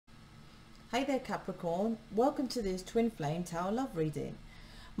Hey there Capricorn, welcome to this Twin Flame Tower Love Reading.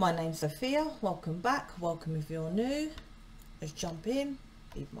 My name's Sophia, welcome back, welcome if you're new. Let's jump in,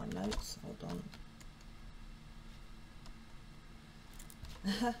 leave my notes, hold on.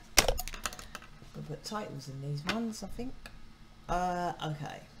 I'll put titles in these ones, I think.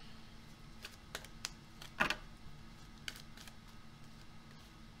 Okay.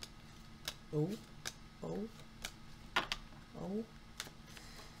 Oh.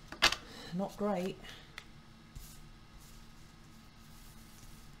 Not great.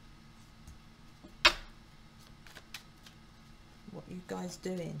 What are you guys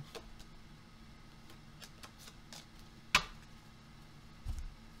doing? Well,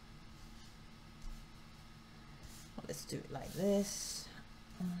 let's do it like this.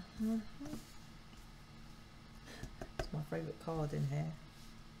 It's my favourite card in here,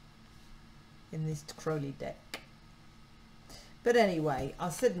 in this Crowley deck. But anyway, I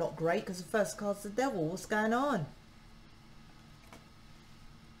said not great because the first card's the devil. What's going on?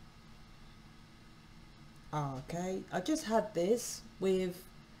 Okay, I just had this with,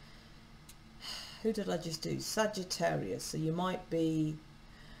 who did I just do? Sagittarius. So you might be,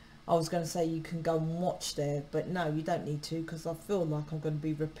 I was going to say you can go and watch there, but no, you don't need to, because I feel like I'm going to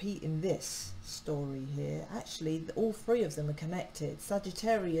be repeating this story here. Actually, all three of them are connected.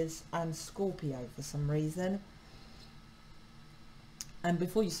 Sagittarius and Scorpio for some reason. And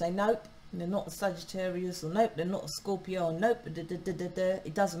before you say nope, they're not a Sagittarius, or nope, they're not a Scorpio, or nope,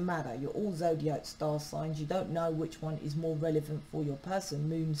 it doesn't matter. You're all zodiac star signs. You don't know which one is more relevant for your person.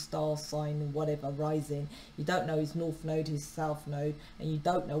 Moon, star sign, whatever, rising. You don't know his north node, his south node, and you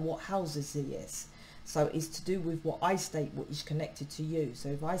don't know what houses he is. So it's to do with what I state, what is connected to you. So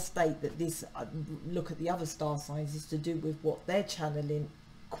if I state that this, look at the other star signs, is to do with what they're channeling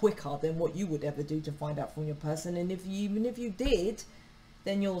quicker than what you would ever do to find out from your person. And if you, even if you did,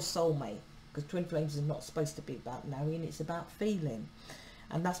 then you're soulmate, because twin flames is not supposed to be about knowing, it's about feeling.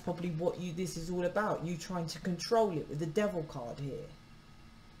 And that's probably what this is all about, you trying to control it with the devil card here.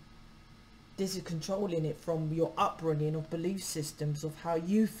 This is controlling it from your upbringing of belief systems of how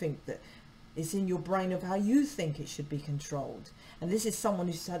you think, that it's in your brain of how you think it should be controlled. And this is someone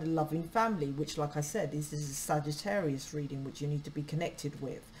who's had a loving family, which, like I said, this is a Sagittarius reading, which you need to be connected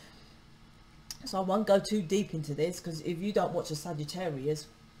with. So I won't go too deep into this, because if you don't watch a Sagittarius,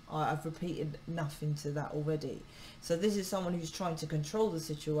 I've repeated enough into that already. So this is someone who's trying to control the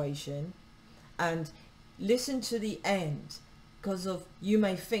situation. And listen to the end, because of, you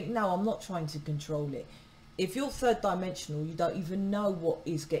may think, no, I'm not trying to control it. If you're third dimensional, you don't even know what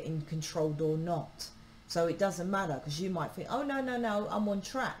is getting controlled or not. So it doesn't matter, because you might think, oh no, I'm on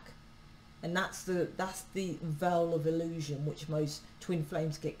track. And that's the veil of illusion, which most twin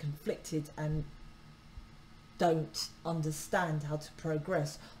flames get conflicted and don't understand how to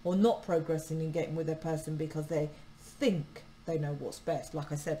progress, or not progressing and getting with their person because they think they know what's best.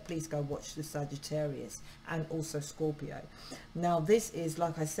 Like I said, please go watch the Sagittarius and also Scorpio. Now this is,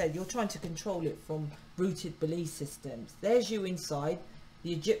 like I said, you're trying to control it from rooted belief systems. There's you inside,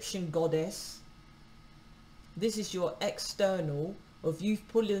 the Egyptian goddess. This is your external, of you've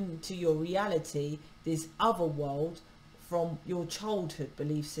pulled into your reality this other world from your childhood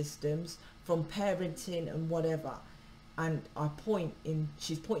belief systems, from parenting and whatever. And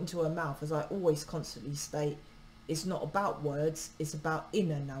she's pointing to her mouth, as I always constantly state, it's not about words, it's about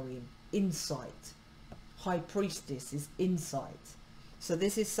inner knowing, insight. High priestess is insight. So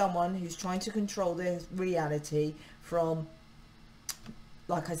this is someone who's trying to control their reality from,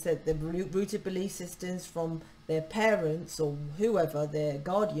 like I said, the rooted belief systems from their parents or whoever their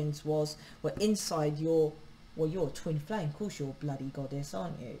guardians were inside your, well, you're a twin flame, of course you're a bloody goddess,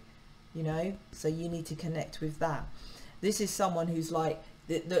 aren't you? You know, so you need to connect with that. This is someone who's like,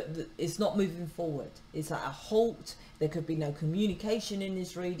 it's not moving forward, it's at a halt. There could be no communication in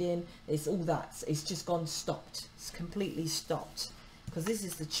this reading, it's all that, it's just gone stopped, it's completely stopped. Because this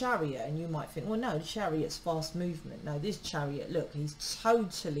is the Chariot, and you might think, well no, the Chariot's fast movement. No, this Chariot, look, he's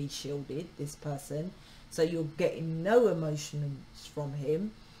totally shielded, this person, so you're getting no emotions from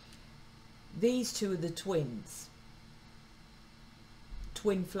him. These two are the twins,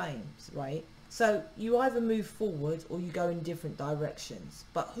 twin flames, right? So you either move forward or you go in different directions.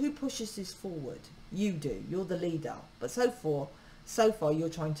 But who pushes this forward? You do, you're the leader. But so far you're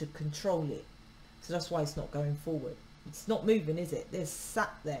trying to control it. So that's why it's not going forward. It's not moving, is it? They're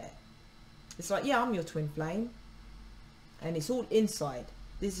sat there. It's like, yeah, I'm your twin flame. And it's all inside.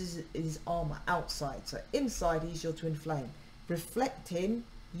 This is his armor outside. So inside, he's your twin flame. Reflecting,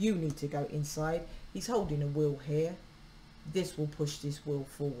 you need to go inside. He's holding a wheel here. This will push this wheel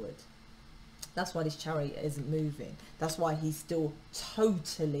forward. That's why this Chariot isn't moving. That's why he's still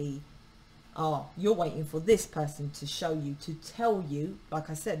totally You're waiting for this person to show you, to tell you, like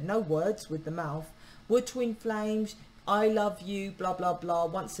I said, no words with the mouth. We're twin flames, I love you, blah blah blah.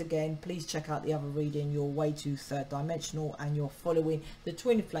 Once again, please check out the other reading. You're way too third dimensional, and you're following the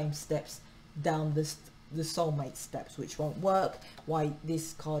twin flame steps down the soulmate steps, which won't work. Why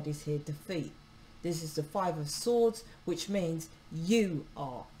this card is here, defeat. This is the 5 of Swords, which means you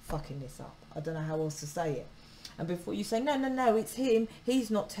are fucking this up. I don't know how else to say it. And before you say, no, it's him, he's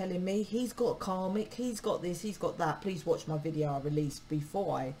not telling me, he's got karmic, he's got this, he's got that, please watch my video I released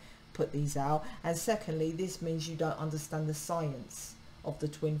before I put these out. And secondly, this means you don't understand the science of the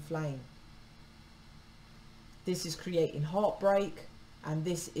twin flame. This is creating heartbreak, and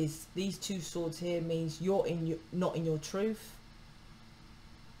this is, these 2 swords here means you're not in your truth,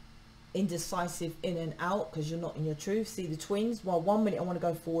 indecisive in and out because you're not in your truth. See the twins, well, 1 minute I want to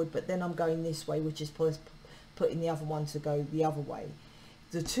go forward, but then I'm going this way, which is putting the other one to go the other way.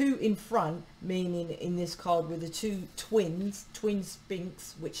 The 2 in front, meaning in this card with the 2 twins, twin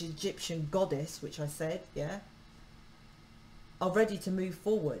sphinx, which is Egyptian goddess, which I said, yeah, are ready to move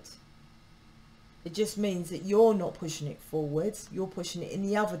forward. It just means that you're not pushing it forwards, you're pushing it in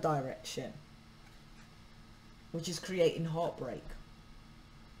the other direction, which is creating heartbreak.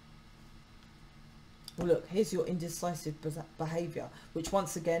 Well, look, here's your indecisive behavior, which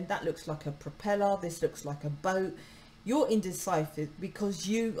once again, that looks like a propeller, this looks like a boat. You're indecisive because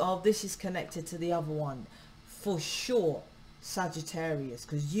you are, this is connected to the other one for sure, Sagittarius,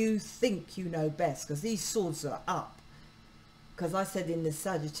 because you think you know best, because these swords are up. Because I said in the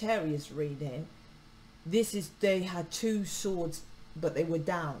Sagittarius reading, this is, they had 2 swords but they were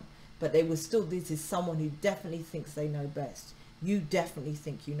down, but they were still, this is someone who definitely thinks they know best. You definitely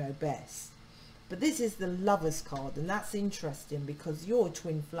think you know best. But this is the Lovers card, and that's interesting because you're a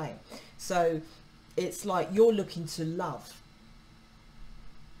twin flame. So it's like you're looking to love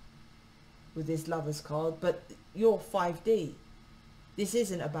with this Lovers card, but you're 5D. This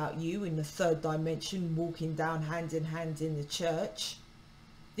isn't about you in the 3rd dimension walking down hand in hand in the church.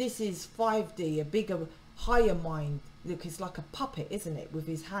 This is 5D, a bigger, higher mind. Look, it's like a puppet, isn't it, with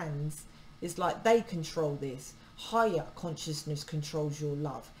his hands. It's like they control this. Higher consciousness controls your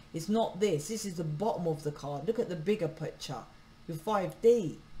love. It's not this. This is the bottom of the card. Look at the bigger picture. You're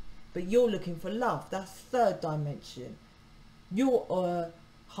 5D. But you're looking for love. That's 3rd dimension. You're a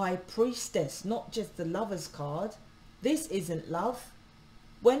high priestess, not just the Lovers card. This isn't love.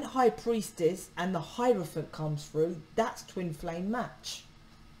 When high priestess and the Hierophant comes through, that's twin flame match.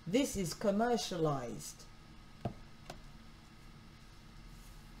 This is commercialized.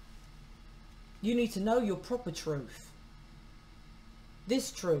 You need to know your proper truth.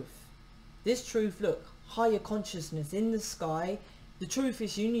 This truth, look, higher consciousness in the sky. The truth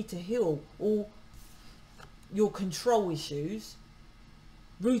is you need to heal all your control issues,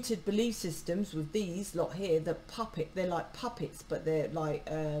 rooted belief systems with these lot here, the puppet, they're like puppets, but they're like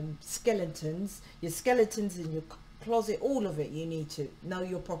skeletons. Your skeletons in your closet, all of it, you need to know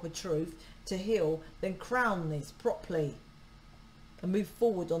your proper truth to heal, then crown this properly and move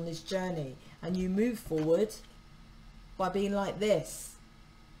forward on this journey. And you move forward by being like this.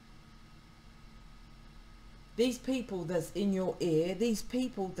 These people that's in your ear, these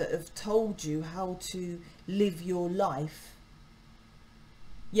people that have told you how to live your life,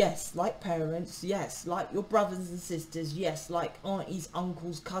 yes, like parents, yes, like your brothers and sisters, yes, like aunties,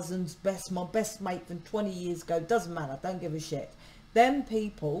 uncles, cousins, my best mate from 20 years ago, doesn't matter, don't give a shit. Them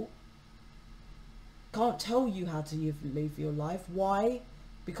people can't tell you how to live your life. Why?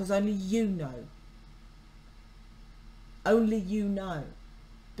 Because only you know. Only you know.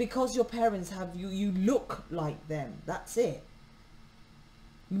 Because your parents have you, you look like them. That's it.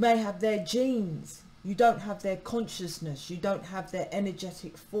 You may have their genes. You don't have their consciousness. You don't have their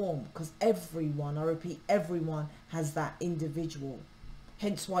energetic form. Because everyone, I repeat, everyone has that individual.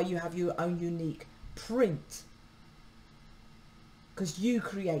 Hence why you have your own unique print. Because you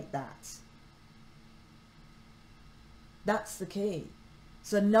create that. That's the key.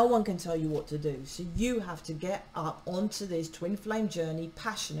 So no one can tell you what to do. So you have to get up onto this twin flame journey,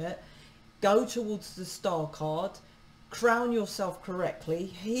 passionate, go towards the star card, crown yourself correctly,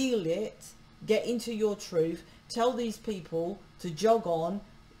 heal it, get into your truth, tell these people to jog on,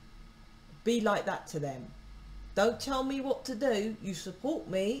 be like that to them. Don't tell me what to do. You support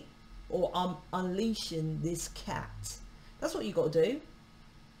me or I'm unleashing this cat. That's what you got to do.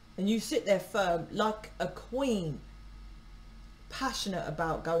 And you sit there firm like a queen, passionate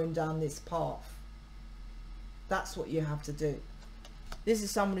about going down this path. That's what you have to do. This is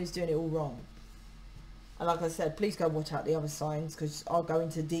someone who's doing it all wrong. And like I said, please go watch out the other signs, because I'll go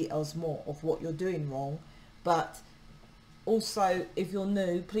into details more of what you're doing wrong. But Also, if you're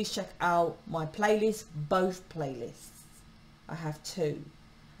new, please check out my playlist, both playlists. I have two.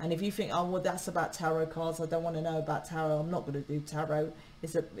 And if you think, oh, well, that's about tarot cards, I don't want to know about tarot, I'm not going to do tarot.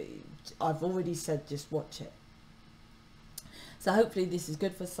 I've already said, just watch it. So hopefully this is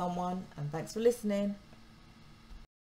good for someone, and thanks for listening.